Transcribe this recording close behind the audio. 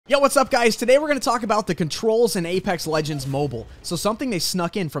Yo, what's up guys? Today we're going to talk about the controls in Apex Legends Mobile. So something they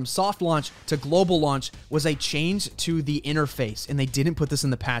snuck in from soft launch to global launch was a change to the interface, and they didn't put this in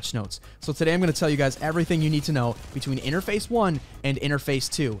the patch notes. So today I'm going to tell you guys everything you need to know between Interface 1 and Interface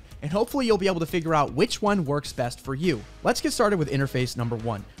 2, and hopefully you'll be able to figure out which one works best for you. Let's get started with Interface number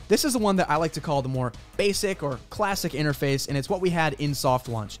 1. This is the one that I like to call the more basic or classic interface, and it's what we had in soft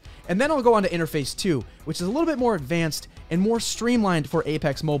launch. And then I'll go on to Interface 2, which is a little bit more advanced and more streamlined for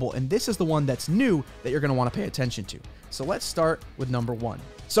Apex Mobile, and this is the one that's new that you're going to want to pay attention to. So let's start with number 1.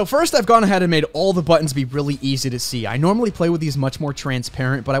 So first, I've gone ahead and made all the buttons be really easy to see. I normally play with these much more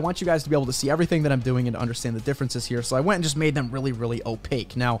transparent, but I want you guys to be able to see everything that I'm doing and to understand the differences here, so I went and just made them really, really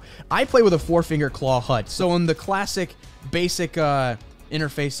opaque. Now, I play with a 4-finger claw HUD, so in the classic, basic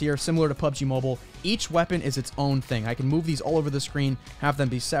interface here, similar to PUBG Mobile, each weapon is its own thing. I can move these all over the screen, have them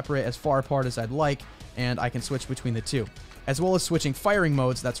be separate as far apart as I'd like, and I can switch between the two, as well as switching firing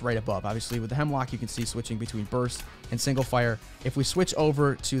modes. That's right above. Obviously, with the Hemlock, you can see switching between burst and single fire. If we switch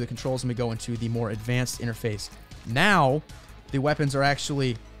over to the controls and we go into the more advanced interface, now the weapons are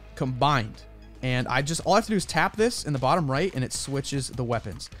actually combined. And all I have to do is tap this in the bottom right, and it switches the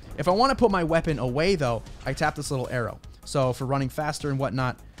weapons. If I want to put my weapon away, though, I tap this little arrow. So for running faster and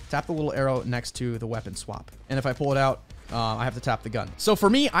whatnot, tap the little arrow next to the weapon swap. And if I pull it out, I have to tap the gun. So for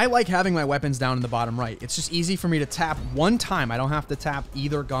me, I like having my weapons down in the bottom right. It's just easy for me to tap one time. I don't have to tap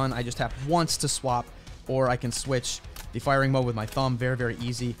either gun. I just tap once to swap, or I can switch the firing mode with my thumb. Very, very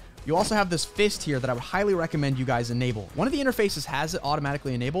easy. You also have this fist here that I would highly recommend you guys enable. One of the interfaces has it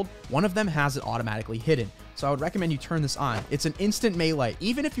automatically enabled. One of them has it automatically hidden. So I would recommend you turn this on. It's an instant melee.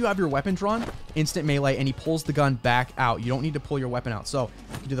 Even if you have your weapon drawn, instant melee, and he pulls the gun back out. You don't need to pull your weapon out. So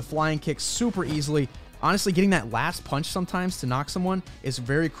you can do the flying kick super easily. Honestly, getting that last punch sometimes to knock someone is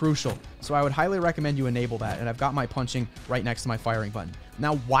very crucial. So I would highly recommend you enable that. And I've got my punching right next to my firing button.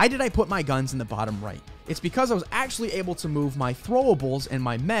 Now, why did I put my guns in the bottom right? It's because I was actually able to move my throwables and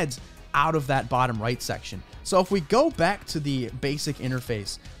my meds out of that bottom right section. So if we go back to the basic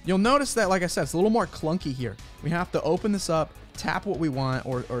interface, you'll notice that, like I said, it's a little more clunky here. We have to open this up, tap what we want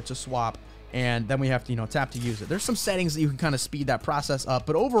or to swap, and then we have to, tap to use it. There's some settings that you can kind of speed that process up,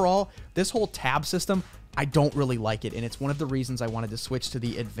 but overall, this whole tab system, I don't really like it, and it's one of the reasons I wanted to switch to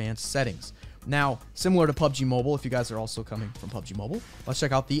the advanced settings. Now, similar to PUBG Mobile, if you guys are also coming from PUBG Mobile, let's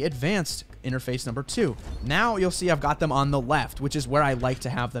check out the advanced interface number 2. Now, you'll see I've got them on the left, which is where I like to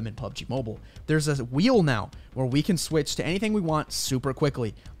have them in PUBG Mobile. There's a wheel now where we can switch to anything we want super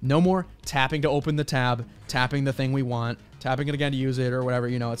quickly. No more tapping to open the tab, tapping the thing we want, tapping it again to use it or whatever,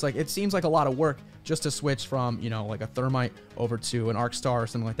 It's like, it seems like a lot of work just to switch from, like a thermite over to an arc star or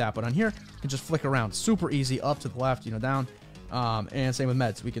something like that. But on here, you can just flick around super easy, up to the left, down. And same with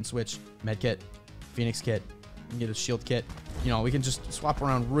meds. We can switch med kit, phoenix kit, and get a shield kit. We can just swap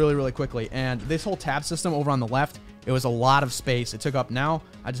around really, really quickly. And this whole tab system over on the left, it was a lot of space it took up. Now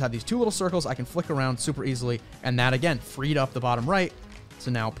I just have these two little circles I can flick around super easily, and that again freed up the bottom right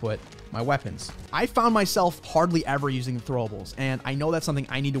to now put my weapons. I found myself hardly ever using the throwables, and I know that's something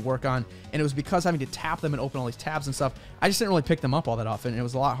I need to work on, and it was because having to tap them and open all these tabs and stuff, I just didn't really pick them up all that often, and it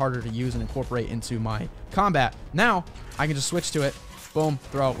was a lot harder to use and incorporate into my combat. Now, I can just switch to it, boom,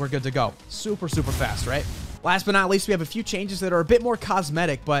 throw, we're good to go. Super, super fast, right? Last but not least, we have a few changes that are a bit more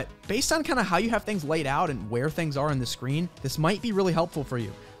cosmetic, but based on kind of how you have things laid out and where things are on the screen, this might be really helpful for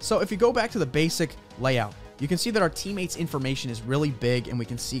you. So if you go back to the basic layout, you can see that our teammates' information is really big, and we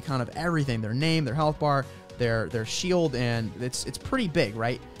can see kind of everything, their name, their health bar, their shield, and it's pretty big,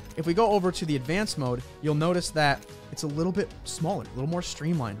 right? If we go over to the advanced mode, you'll notice that it's a little bit smaller, a little more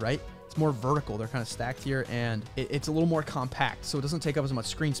streamlined, right? It's more vertical. They're kind of stacked here, and it's a little more compact, so it doesn't take up as much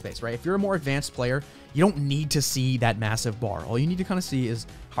screen space, right? If you're a more advanced player, you don't need to see that massive bar. All you need to kind of see is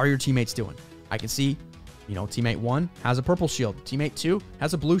how are your teammates doing. I can see, teammate 1 has a purple shield. Teammate 2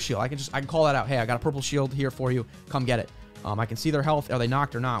 has a blue shield. I can call that out. Hey, I got a purple shield here for you. Come get it. I can see their health. Are they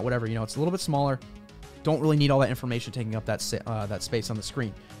knocked or not? Whatever. It's a little bit smaller. Don't really need all that information taking up that space on the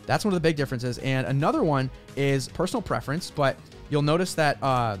screen. That's one of the big differences. And another one is personal preference, but you'll notice that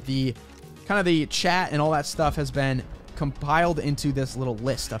the chat and all that stuff has been compiled into this little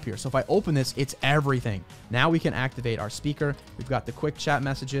list up here. So if I open this, it's everything. Now we can activate our speaker. We've got the quick chat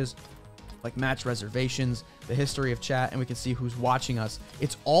messages, like match reservations, the history of chat, and we can see who's watching us.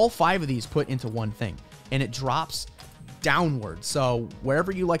 It's all 5 of these put into one thing, and it drops downward. So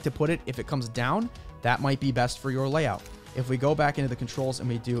wherever you like to put it, if it comes down, that might be best for your layout. If we go back into the controls and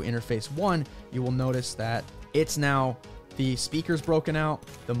we do interface 1, you will notice that it's now the speaker's broken out,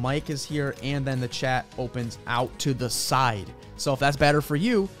 the mic is here, and then the chat opens out to the side. So if that's better for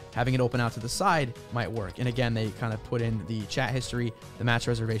you, having it open out to the side might work. And again, they kind of put in the chat history, the match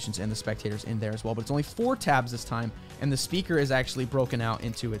reservations, and the spectators in there as well. But it's only 4 tabs this time, and the speaker is actually broken out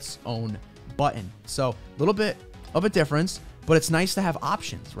into its own button. So a little bit of a difference, but it's nice to have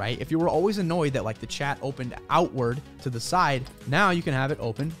options, right? If you were always annoyed that like the chat opened outward to the side, now you can have it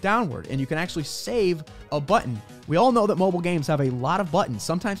open downward, and you can actually save a button. We all know that mobile games have a lot of buttons,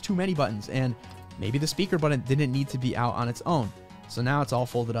 sometimes too many buttons, and maybe the speaker button didn't need to be out on its own. So now it's all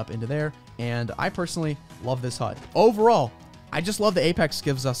folded up into there, and I personally love this HUD. Overall, I just love the Apex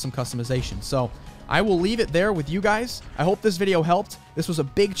gives us some customization. So I will leave it there with you guys. I hope this video helped. This was a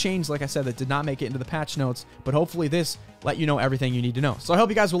big change, like I said, that did not make it into the patch notes, but hopefully this let you know everything you need to know. So I hope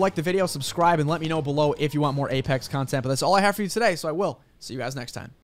you guys will like the video, subscribe, and let me know below if you want more Apex content. But that's all I have for you today, so I will see you guys next time.